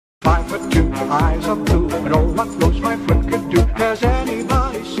eyes are blue, and oh, what floats my foot could do. Has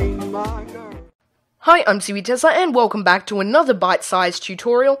anybody seen my girl? Hi, I'm CBTesla, and welcome back to another bite-sized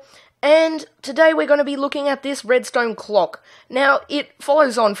tutorial. And today we're going to be looking at this redstone clock. Now, it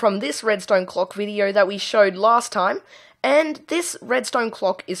follows on from this redstone clock video that we showed last time, and this redstone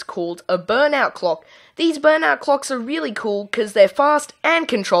clock is called a burnout clock. These burnout clocks are really cool because they're fast and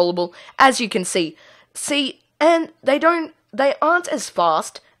controllable, as you can see. And they aren't as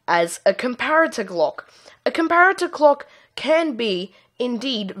fast as a comparator clock. A comparator clock can be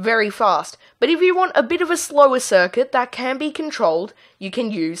indeed very fast, but if you want a bit of a slower circuit that can be controlled, you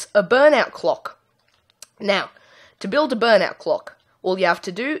can use a burnout clock. Now, to build a burnout clock, all you have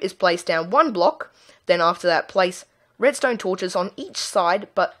to do is place down one block, then after that place redstone torches on each side,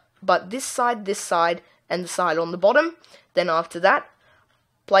 but this side, and the side on the bottom. Then after that,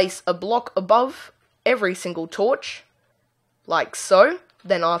 place a block above every single torch, like so.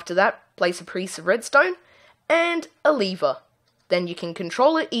 Then after that, place a piece of redstone and a lever. Then you can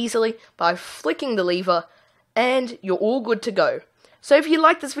control it easily by flicking the lever, and you're all good to go. So if you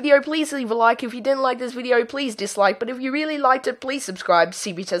liked this video, please leave a like. If you didn't like this video, please dislike. But if you really liked it, please subscribe.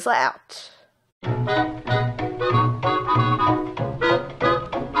 CBTesla out.